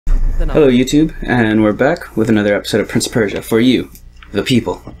Hello YouTube, and we're back with another episode of Prince of Persia for you, the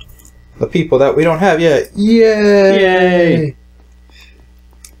people. The people that we don't have yet. Yay! Yay!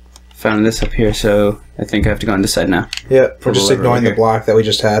 Found this up here, so I think I have to go on this side now. Yep, we're just ignoring the block that we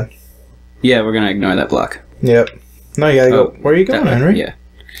just had. Yeah, we're gonna ignore that block. Yep. No, you gotta go. Where are you going, Henry? Yeah.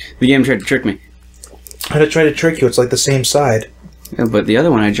 The game tried to trick me. How did it try to trick you? It's like the same side. Yeah, but the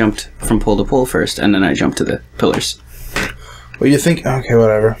other one I jumped from pole to pole first, and then I jumped to the pillars. Well, you think... Okay,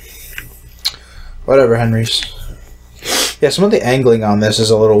 whatever. Whatever, Henry's. Yeah, some of the angling on this is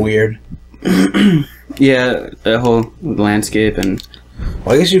a little weird. Yeah, the whole landscape and...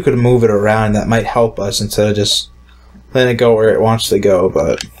 Well, I guess you could move it around. That might help us instead of just letting it go where it wants to go,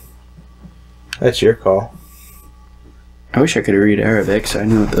 but... That's your call. I wish I could read Arabic, so I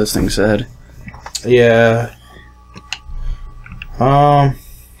knew what those things said. Yeah. Yeah,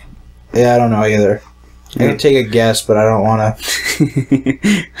 I don't know either. I can take a guess, but I don't want to.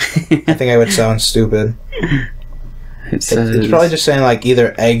 I think I would sound stupid. It's probably just saying, like,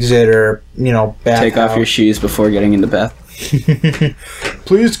 either exit or, you know, bath Take off your shoes before getting in the bath.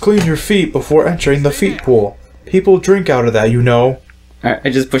 Please clean your feet before entering the feet pool. People drink out of that, you know. Alright, I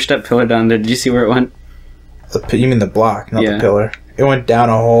just pushed that pillar down there. Did you see where it went? You mean the block, not the pillar. It went down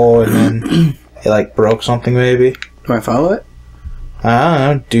a hole and then it, like, broke something, maybe. Do I follow it? I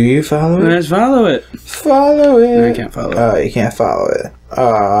don't know. Do you follow it? Let's follow it. Follow it. No, I can't follow it. Oh, you can't follow it.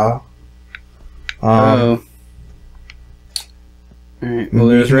 Oh. Alright, well,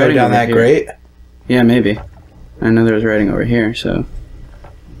 there's writing down that here. grate? Yeah, maybe. I know there's writing over here, so...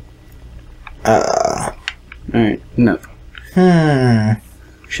 Alright, no.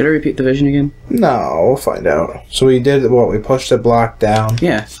 Should I repeat the vision again? No, we'll find out. So we did what? We pushed the block down.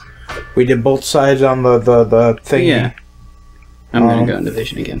 Yeah. We did both sides on the thingy. Yeah. I'm gonna go into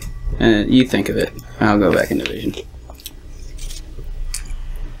vision again. You think of it. I'll go back into vision.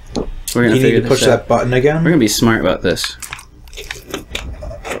 We're gonna need to push that button again? We're gonna be smart about this.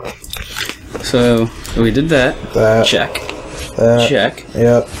 So, we did that. Check. Check.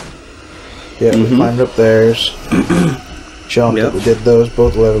 Yep. Yep, we climbed up theirs. Jumped. Yep. We did those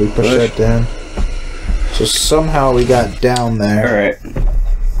both levels. We pushed that down. So somehow we got down there.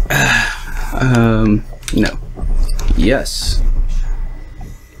 Alright. No. Yes.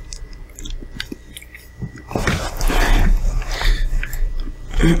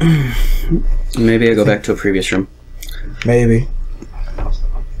 Maybe I go back to a previous room. Maybe.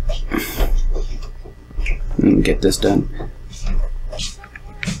 And get this done.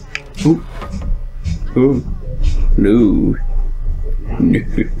 Ooh. Ooh. No. Nope.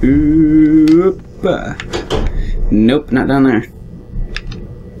 Nope, not down there.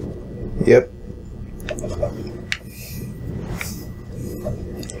 Yep.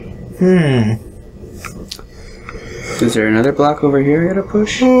 Is there another block over here I gotta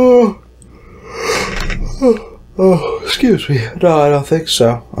push? Oh, excuse me. No, I don't think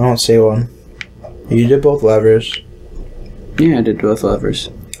so. I don't see one. You did both levers. Yeah, I did both levers.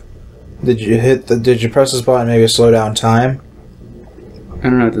 Did you press this button maybe slow down time? I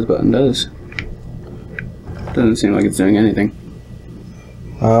don't know what this button does. Doesn't seem like it's doing anything.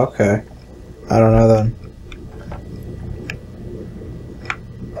 Oh, okay. I don't know then.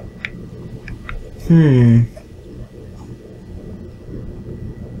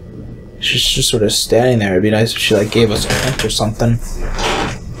 She's just sort of standing there. It'd be nice if she, like, gave us a hint or something.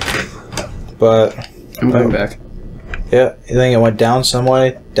 But... I'm going back. Yeah, you think it went down some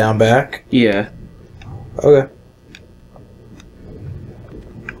way? Down back? Yeah. Okay.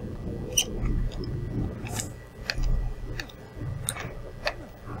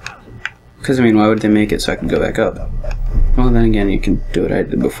 Because, I mean, why would they make it so I can go back up? Well, then again, you can do what I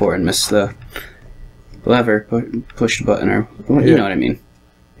did before and miss the lever, push the button, or... Well, you know what I mean.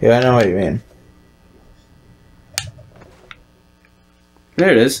 Yeah, I know what you mean.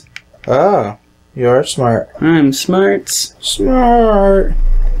 There it is. Oh, you're smart. I'm smart. Smart.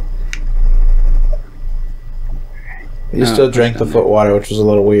 You still drank the foot water, which was a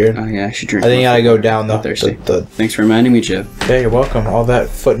little weird. Oh yeah, I should drink. I think you gotta go down the Thanks for reminding me, Jeff. Yeah, you're welcome. All that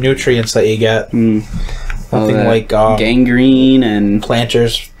foot nutrients that you get. Nothing like gangrene and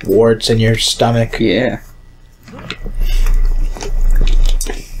planters, warts in your stomach. Yeah.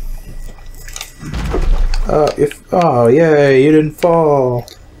 Oh, yay, you didn't fall.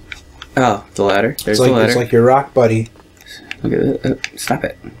 Oh, the ladder. There's the ladder. It's like your rock buddy. Look at that. Stop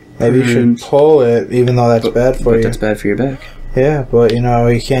it. Maybe you should pull it, even though that's bad for you. That's bad for your back. Yeah, but you know,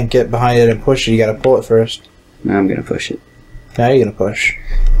 you can't get behind it and push it. You gotta pull it first. Now I'm gonna push it. Now you're gonna push.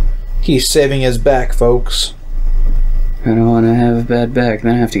 He's saving his back, folks. I don't want to have a bad back.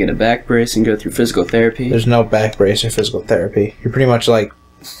 Then I have to get a back brace and go through physical therapy. There's no back brace or physical therapy. You're pretty much like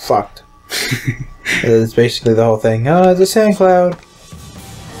fucked. It's basically the whole thing. Oh, it's a sand cloud. I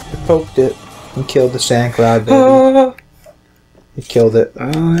poked it and killed the sand cloud, baby. You killed it. I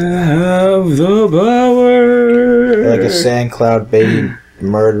have the power. Like a sand cloud baby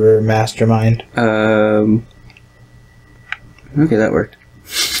murderer mastermind. Okay, that worked.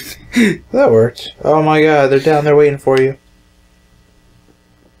 That worked. Oh my god, they're down there waiting for you.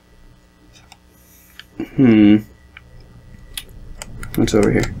 What's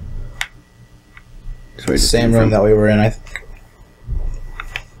over here? Same room that we were in, I think.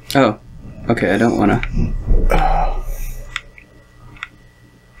 Oh, okay, I don't want to.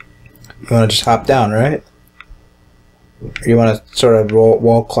 You want to just hop down, right? Or you want to sort of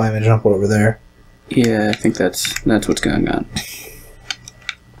wall climb and jump over there? Yeah, I think that's what's going on.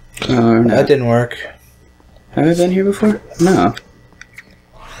 Oh, no. That didn't work. Have I been here before? No.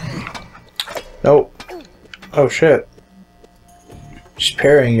 Nope. Oh shit. She's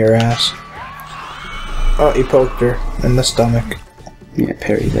parrying your ass. Oh, you poked her in the stomach. Yeah,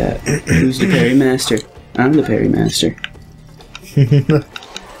 parry that. Who's the parry master? I'm the parry master.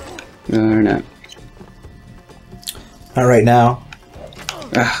 Or not. Not right now.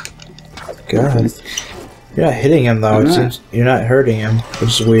 Ah. God. You're not hitting him though. It seems you're not hurting him,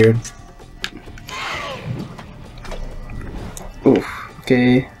 which is weird. Oof.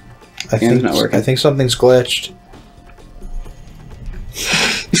 Okay. I think not working. I think something's glitched.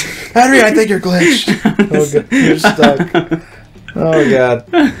 Henry, I think you're glitched. Oh god, you're stuck. Oh god.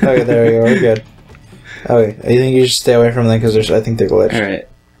 Okay, there we go. We're good. Okay, I think you should stay away from them because I think they're glitched. All right.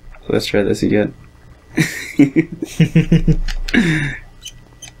 Let's try this again.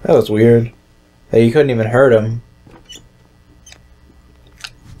 That was weird. Hey, you couldn't even hurt him.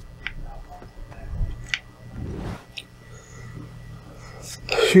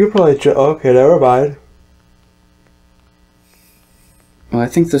 You could probably okay, never mind. Well, I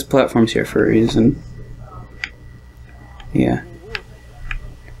think this platform's here for a reason. Yeah.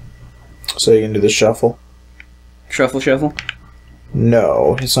 So you can do the shuffle? Shuffle?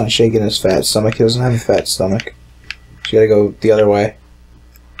 No, he's not shaking his fat stomach. He doesn't have a fat stomach. So you gotta go the other way.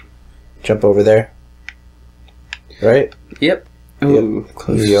 Jump over there. Right? Yep. Ooh, yep.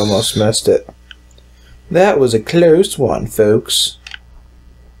 close. You almost missed it. That was a close one, folks.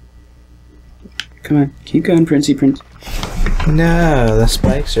 Come on, keep going, Princey Prince. No, the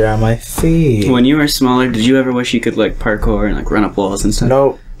spikes are on my feet. When you were smaller, did you ever wish you could like parkour and like run up walls and stuff?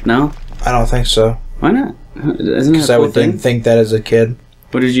 Nope. No? I don't think so. Why not? Isn't that a cool thing? Didn't think that as a kid.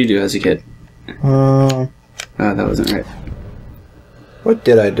 What did you do as a kid? Oh, that wasn't right. What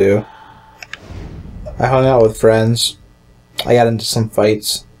did I do? I hung out with friends. I got into some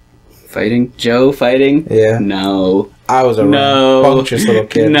fights. Fighting? Joe fighting? Yeah. No. I was a rambunctious little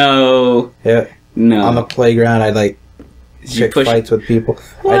kid. No. Yeah. No. On the playground, I'd like pick fights with people.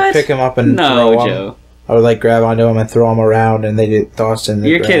 What? I'd pick them up and throw them. Joe. I would like grab onto them and throw them around, and they get tossed in the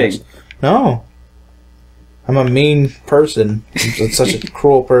You're grass. kidding. No. I'm a mean person. I'm such a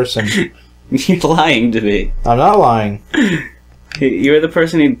cruel person. You're lying to me. I'm not lying. You were the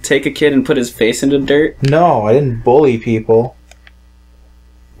person who'd take a kid and put his face into dirt? No, I didn't bully people.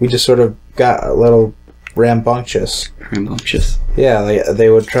 We just sort of got a little rambunctious. Rambunctious. Yeah, they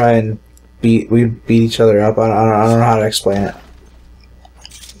would try and we'd beat each other up. I don't know how to explain it.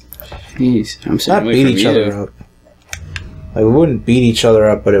 Jeez, I'm not beat each other up. Like, we wouldn't beat each other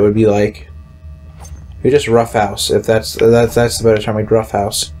up, but it would be like we just roughhouse. If that's the better term, like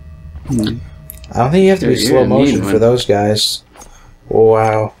roughhouse. I don't think you have to be slow motion for those guys.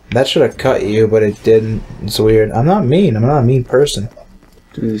 Wow, that should have cut you, but it didn't. It's weird. I'm not mean. I'm not a mean person.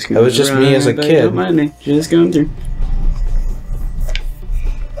 It was just me as a kid. Don't mind me. Just going through.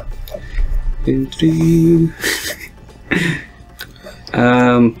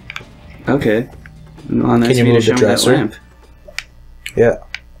 Okay. Well, nice Can you move the dresser? Lamp. Yeah.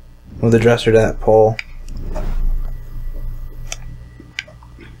 Move the dresser to that pole.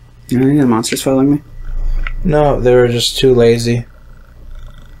 You know any of the monsters following me? No, they were just too lazy.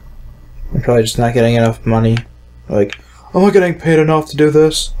 They're probably just not getting enough money. Like, I'm not getting paid enough to do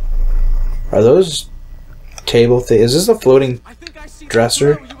this. Are those table things? Is this a floating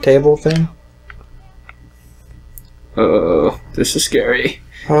dresser table thing? Oh, this is scary.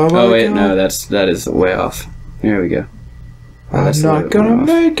 Oh wait, God. no, that is way off. There we go. I'm not gonna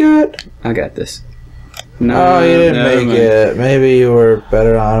make it. I got this. No, Oh, you didn't make it. Maybe you were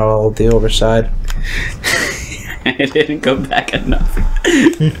better on all the overside. I didn't go back enough.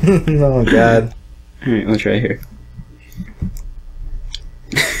 Oh God. Alright, we'll try here.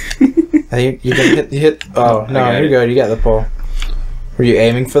 You can hit. Oh no, you're good. You got the pole. Were you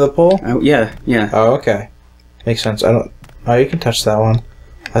aiming for the pole? Oh, yeah. Oh, okay. Makes sense. I don't. Oh, you can touch that one.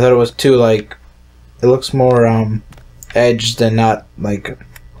 I thought it was too, like... It looks more, edged than not, like...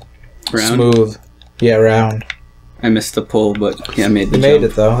 Round? Smooth. Yeah, round. I missed the pull, but yeah, I made the You jump. made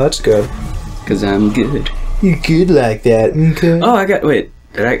it, though. That's good. Because I'm good. You good like that, okay? Oh, I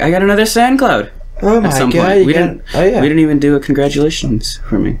got another sand cloud. Oh my At some god, point. we didn't... Oh, yeah. We didn't even do a congratulations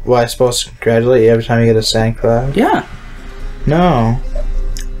for me. Well, I supposed to congratulate you every time you get a sand cloud? Yeah. No.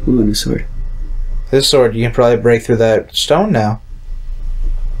 Ooh, and a sword. This sword, you can probably break through that stone now.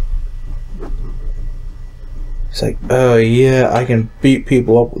 It's like, oh yeah, I can beat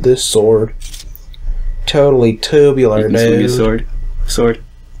people up with this sword. Totally tubular, You can dude. swing a sword. Sword.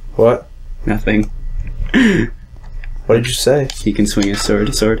 What? Nothing. What did you say? He can swing a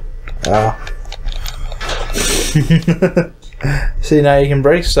sword. Sword. Oh. See, now you can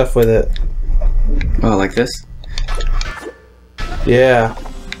break stuff with it. Oh, like this? Yeah.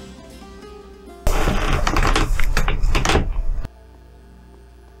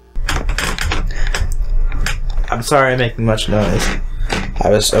 I'm sorry I'm making much noise. I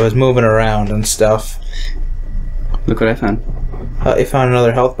was moving around and stuff. Look what I found. Oh, you found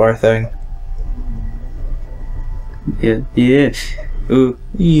another health bar thing. Yeah. Yeah. Ooh.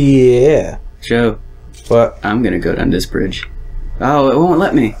 Yeah. Joe. What? I'm gonna go down this bridge. Oh, it won't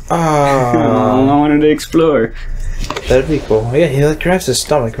let me. Oh. I wanted to explore. That'd be cool. Yeah, he like grabs his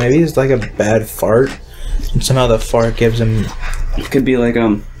stomach. Maybe he's like a bad fart, and somehow the fart gives him. It could be like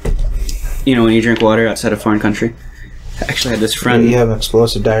you know, when you drink water outside a foreign country. I actually had this friend. You have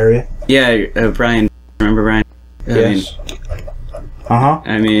explosive diarrhea. Yeah, Brian. Remember Brian? Yes.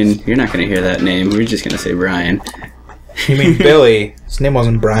 I mean, you're not gonna hear that name. We're just gonna say Brian. You mean Billy? His name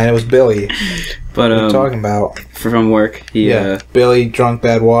wasn't Brian. It was Billy. But What are you talking about? from work, Billy drunk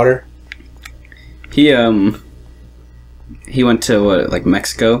bad water. he went to like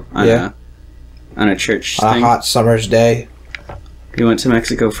Mexico on a church On a thing. hot summer's day. He went to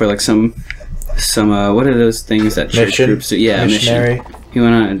Mexico for like some what are those things that church Mission? groups do? Yeah, Missionary. mission. He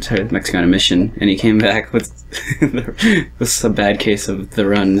went on to Mexico on a mission, and he came back with with a bad case of the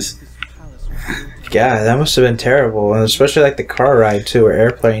runs. Yeah, that must have been terrible, and especially like the car ride too, or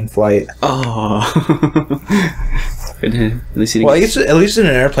airplane flight. Oh. At least he Well, I guess at least in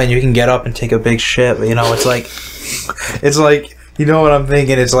an airplane you can get up and take a big shit. But, you know, it's like you know what I'm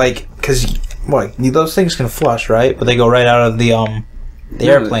thinking? It's like because those things can flush, right? But they go right out of the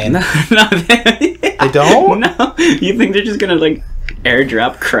airplane. No, They don't. No, you think they're just gonna like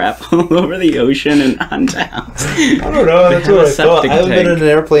airdrop crap all over the ocean and on towns? I don't know. That's what I thought. I haven't been in an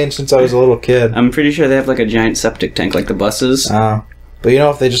airplane since I was a little kid. I'm pretty sure they have like a giant septic tank, like the buses. But you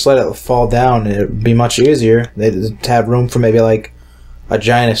know, if they just let it fall down, it'd be much easier. They'd have room for maybe like a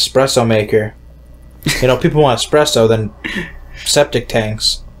giant espresso maker. You know, people want espresso, then septic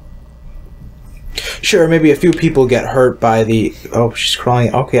tanks. Sure, maybe a few people get hurt by the... Oh, she's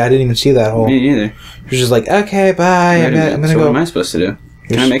crawling. Okay, I didn't even see that hole. Me neither. She's just like, okay, bye. I'm gonna so go. what am I supposed to do?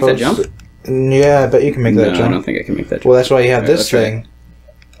 Can I make that jump? Yeah, I bet you can make that jump. No, I don't think I can make that jump. Well, that's why you have this let's try thing.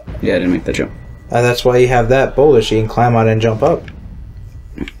 Yeah, I didn't make that jump. That's why you have that boulder, so you can climb on it and jump up.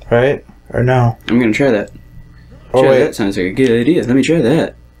 Right? Or no? I'm gonna try that. Oh, wait. That sounds like a good idea. Let me try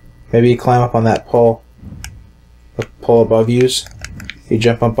that. Maybe you climb up on that pole. The pole above you. You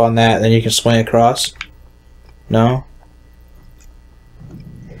jump up on that, and then you can swing across. No?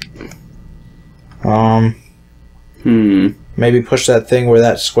 Maybe push that thing where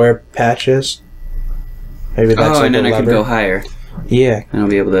that square patch is. Maybe that's like and then a I lever. can go higher. Yeah. And I'll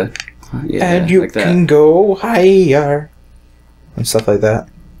be able to... Yeah, and you like that. can go higher. And stuff like that.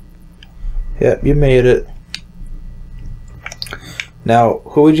 Yep, you made it. Now,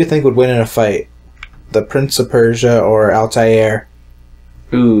 who would you think would win in a fight? The Prince of Persia or Altair?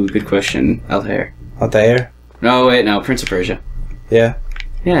 Ooh, good question. Altair. Altair? No, wait, no. Prince of Persia. Yeah.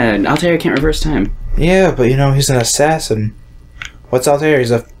 Yeah, and Altair can't reverse time. Yeah, but you know, he's an assassin. What's Altair?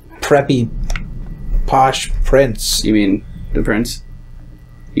 He's a preppy, posh prince. You mean the prince?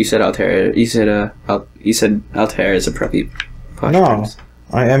 You said Altair. You said Altair is a preppy posh prince.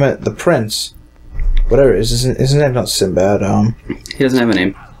 I meant the prince. Whatever. Isn't his name not Sinbad? He doesn't have a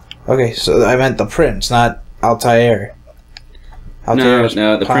name. Okay, so I meant the prince, not Altair.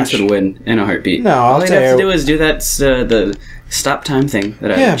 No, the prince would win in a heartbeat. No, all he'd Altair... have to do is do that the stop time thing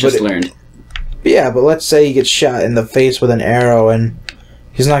that I just learned. Yeah, but let's say he gets shot in the face with an arrow and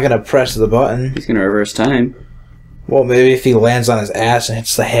he's not going to press the button. He's going to reverse time. Well, maybe if he lands on his ass and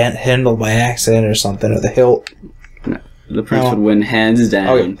hits the handle by accident or something, or the hilt. No, the prince would win hands down.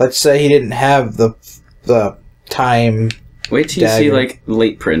 Okay, let's say he didn't have the time. Wait till you see like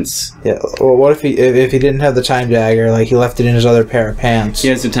late prince. Yeah. Well, what if he didn't have the time dagger? Like he left it in his other pair of pants. He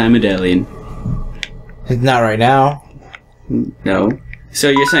has the time medallion. Not right now. No. So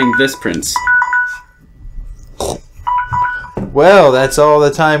you're saying this prince? Well, that's all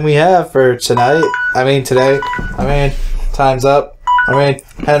the time we have for tonight. I mean, today. I mean, time's up. I mean,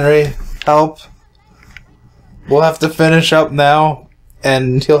 Henry, help. We'll have to finish up now,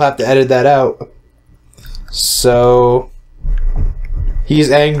 and he'll have to edit that out. So, he's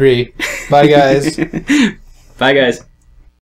angry. Bye, guys. Bye, guys.